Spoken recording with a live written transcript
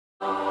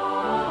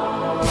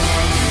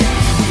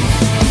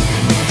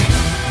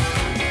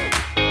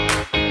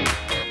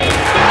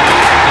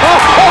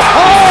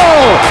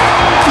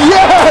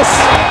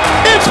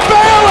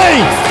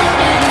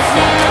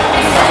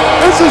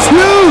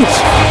huge.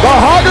 The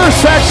hugger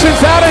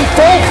section's out in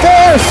full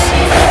force.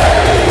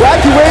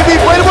 Wacky wavy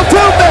inflatable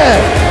tube man.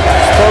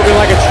 Spoken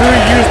like a true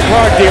used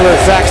car dealer,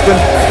 Saxton.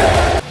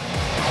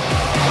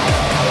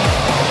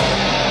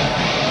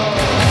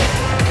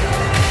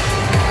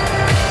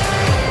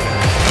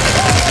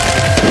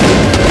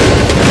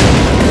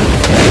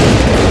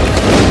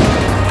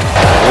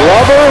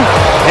 Love her,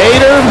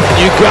 hate her,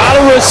 you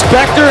gotta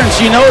respect her, and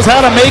she knows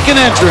how to make an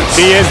entrance.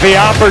 She is the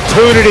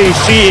opportunity.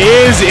 She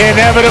is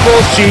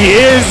inevitable. She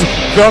is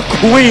the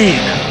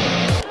queen.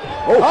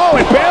 Oh,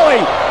 and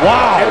Bayley.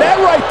 Wow. And that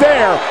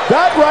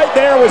right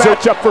there was a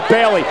matchup for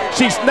Bayley.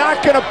 She's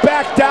not gonna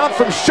back down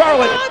from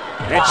Charlotte.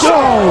 And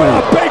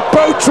a big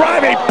boot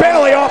driving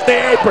Bayley off the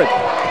apron.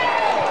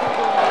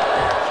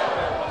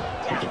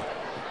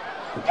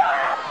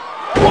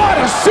 What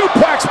a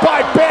suplex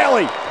by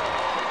Bayley.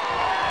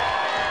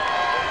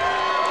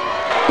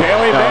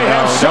 Bayley may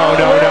have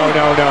Charlotte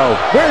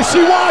where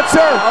she wants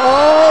her.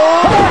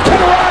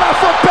 Hurricane Rana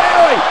for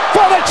Bayley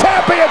for the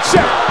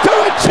championship to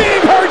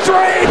achieve her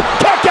dream.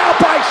 Kick out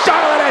by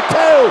Charlotte at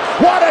 2.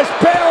 What does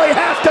Bayley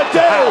have to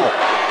do?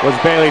 What's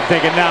Bayley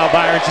thinking now,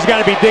 Byron? She's got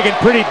to be digging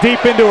pretty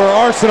deep into her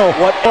arsenal.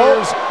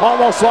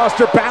 Almost lost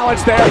her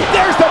balance there.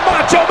 There's the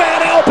Macho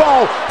Man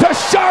elbow to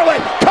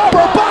Charlotte.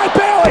 Cover by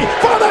Bayley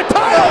for the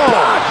title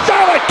block.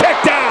 Charlotte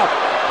kicked out.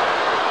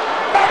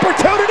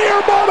 Opportunity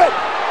or moment.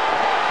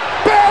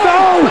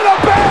 Bayley to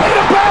Bayley.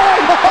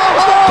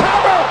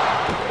 Cover.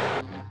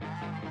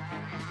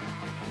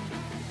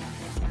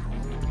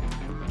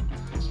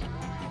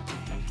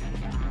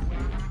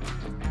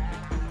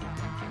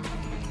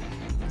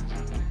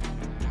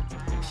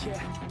 Yeah,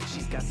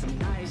 she's got some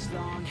nice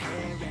long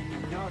hair, and you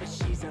know that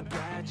she's a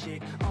bad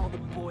chick. All the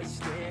boys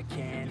stare,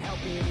 can't help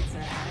it, it's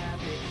a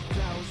habit.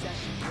 Clothes that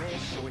she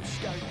wears, short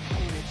skirt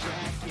and a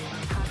jacket.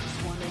 I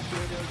just wanna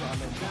get her all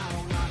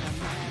alone on a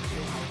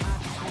mattress. I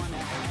just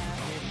wanna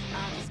have it,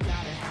 I just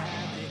gotta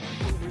have it.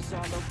 Movers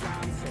all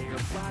around say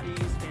her body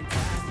is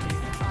fantastic.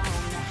 All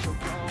natural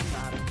gold,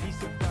 not a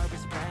piece of fur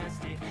is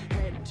plastic.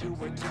 Head to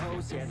her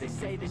toes, yeah, they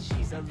say that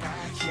she's a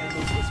latch. Yeah,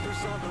 the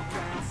whispers all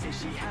around say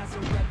she has a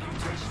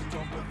reputation.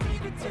 Don't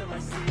believe it till I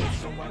see it,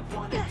 so I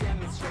want a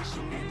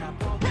demonstration. And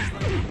I've always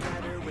loved it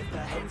better with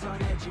a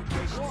hands-on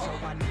education. So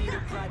I need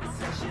a private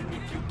session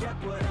if you get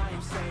what I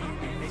am saying.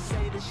 And they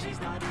say that she's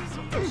not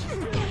easy, but she's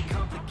really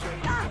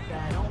complicated.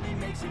 That only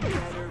makes it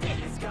better,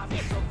 and it's got me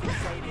so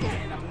fixated.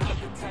 And I'm not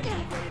the type to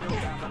wait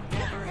around, I've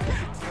never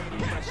hesitated.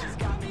 But she's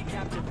got me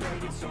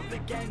captivated, so the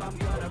game I'm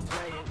gonna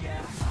play it,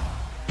 yeah.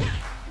 You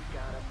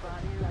got a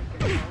body like a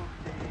cold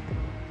thing.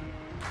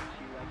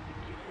 She likes to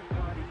keep the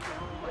party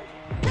going.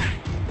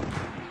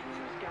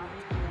 She's got me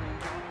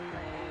feeling lonely.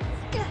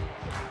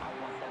 I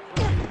want that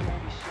body,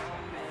 baby, show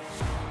me.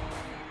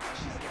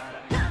 She's got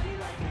a body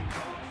like a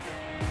cold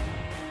thing.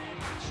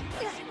 She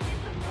likes to keep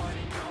the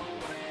party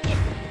going.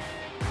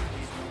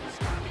 These rumors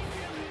got me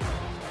feeling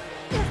lonely.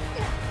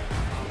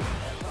 I want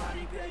that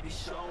body, baby,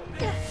 show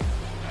me.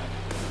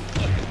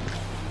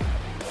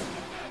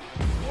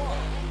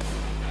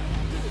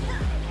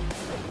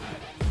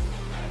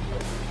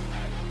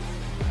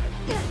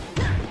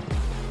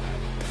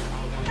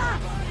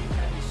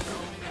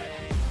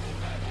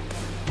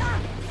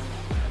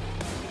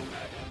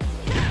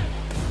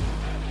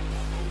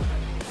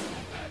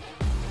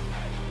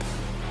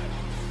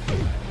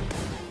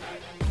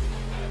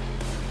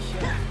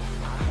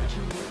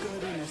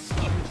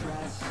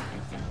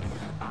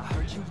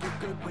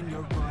 When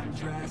you're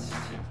undressed,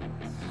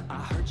 I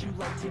heard you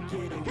like to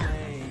get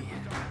away.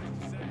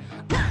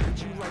 I heard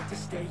you like to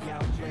stay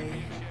out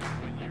late.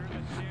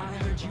 I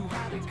heard you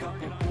had a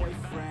couple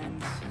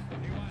boyfriends.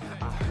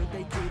 I heard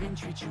they didn't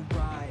treat you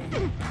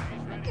right.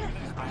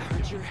 I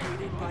heard you're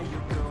hated by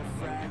your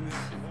girlfriends,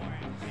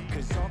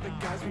 'cause all the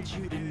guys want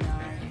you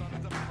tonight.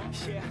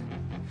 Yeah,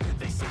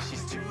 they say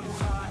she's too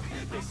hot,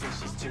 they say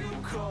she's too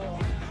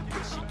cold.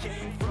 Where she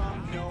came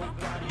from,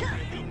 nobody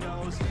really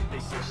knows. They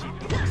say she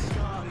looks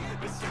young,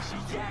 but say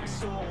she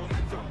acts old.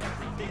 From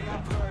everything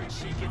I've heard,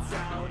 she gets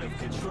out of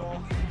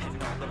control.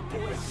 And all the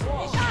boys say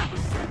she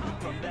was sent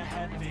from the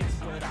heavens,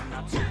 but I'm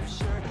not too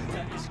sure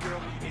that this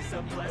girl is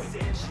a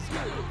blessing. She's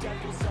got the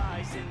devil's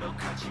eyes and they'll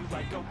cut you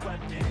like a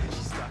weapon.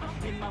 She's stuck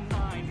in my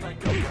mind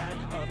like a bad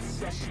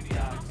obsession.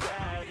 Got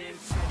bad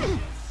intentions.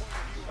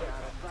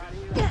 Got a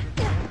body like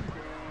a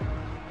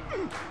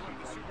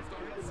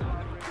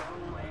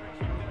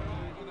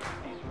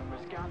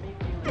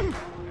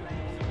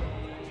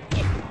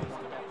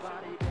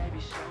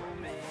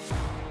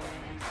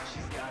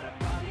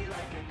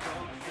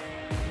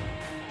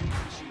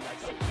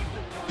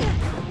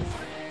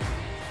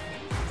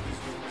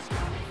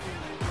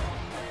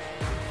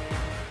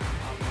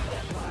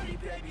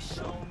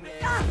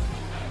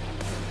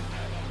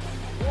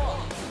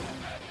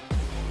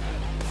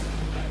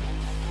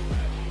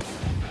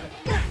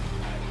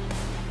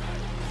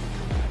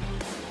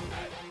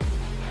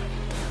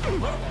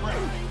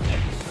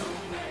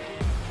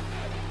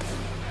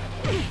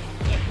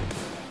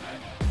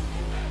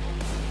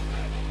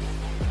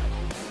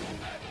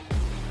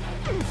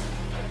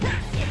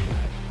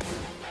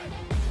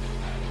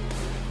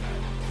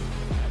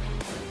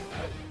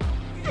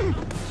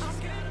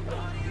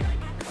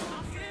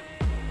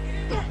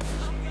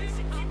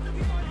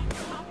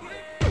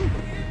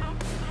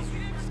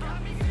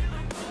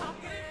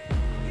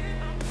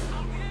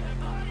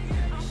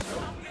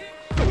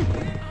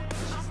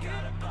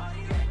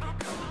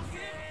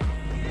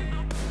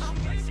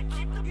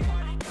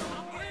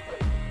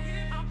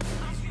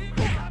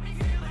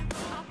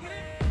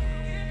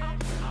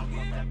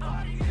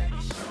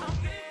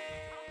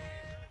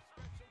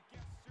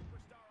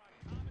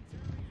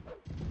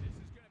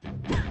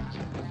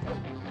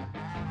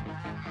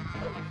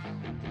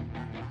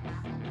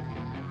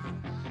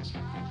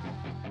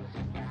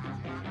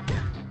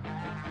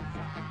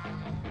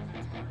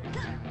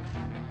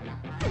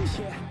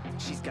Yeah,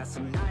 she's got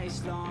some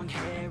nice long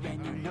hair,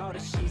 and you know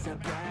that she's a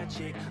bad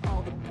chick.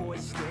 All the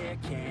boys stare,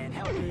 can't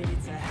help it,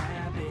 it's a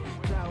habit.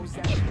 Clothes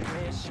that she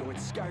wears, short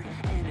skirt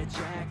and a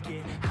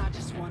jacket. I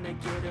just wanna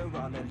get her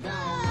all alone on a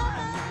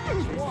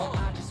mattress.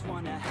 I just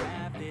wanna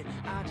have it,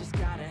 I just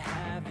gotta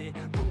have it.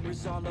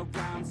 Rumors all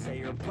around say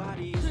her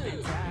body is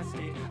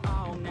fantastic.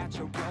 All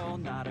natural,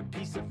 not a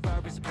piece of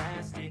fur is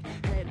plastic.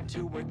 Head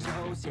to her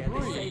toes, yeah,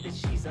 they say that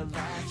she's a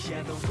latch.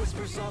 Yeah, the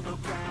whispers all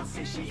around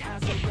say she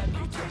has a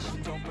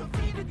reputation. Don't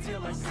believe it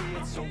till I see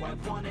it, so I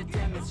want a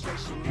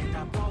demonstration. And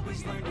I've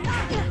always learned it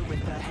better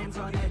with a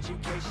hands-on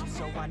education.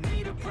 So I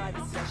need a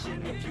private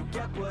session, if you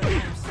get what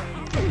I'm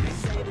saying. They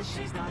say that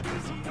she's not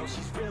easy, no,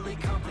 she's really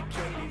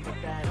complicated,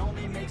 but that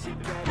only makes it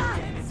better.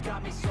 And it's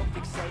got me so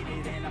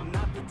fixated, and I'm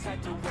not the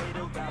type to wait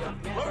around.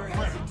 I've never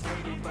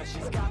hesitated, but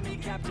she's got me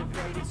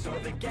captivated. So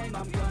the game,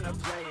 I'm gonna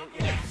play it,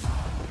 yeah.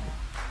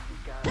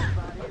 She's got a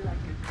body like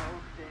a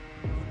coke thing.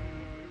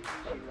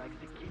 She likes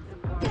to keep the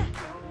party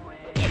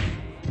going.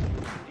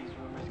 These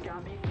rumors got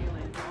me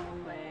feeling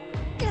lonely.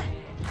 I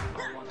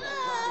want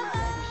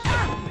somebody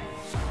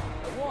to show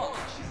me.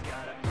 She's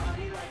got a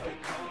body like a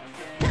coke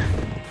thing.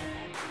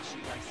 She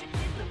likes to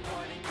keep the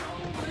party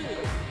going.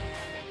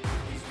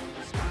 These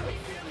rumors got me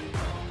feeling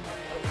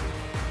lonely.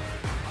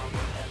 I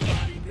want that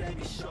body,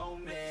 baby, show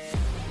me.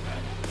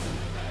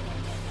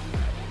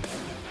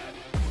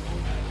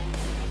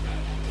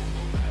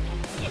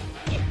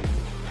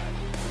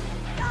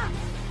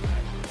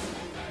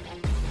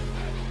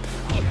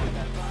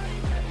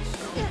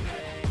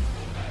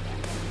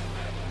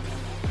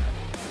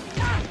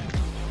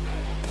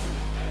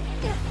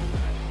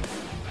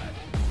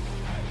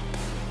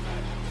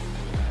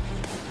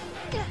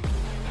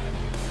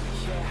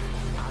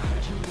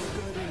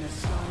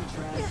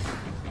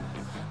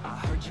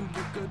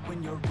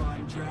 When you're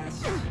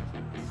undressed,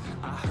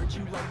 I heard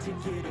you like to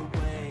get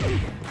away.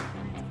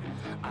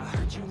 I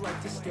heard you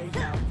like to stay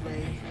out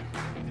late.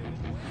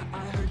 I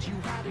heard you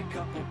had a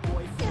couple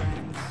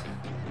boyfriends.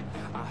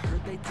 I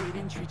heard they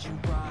didn't treat you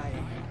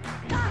right.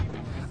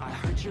 I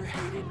heard you're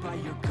hated by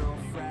your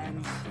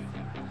girlfriends,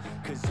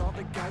 cause all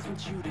the guys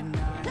want you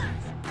tonight.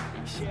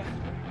 Yeah,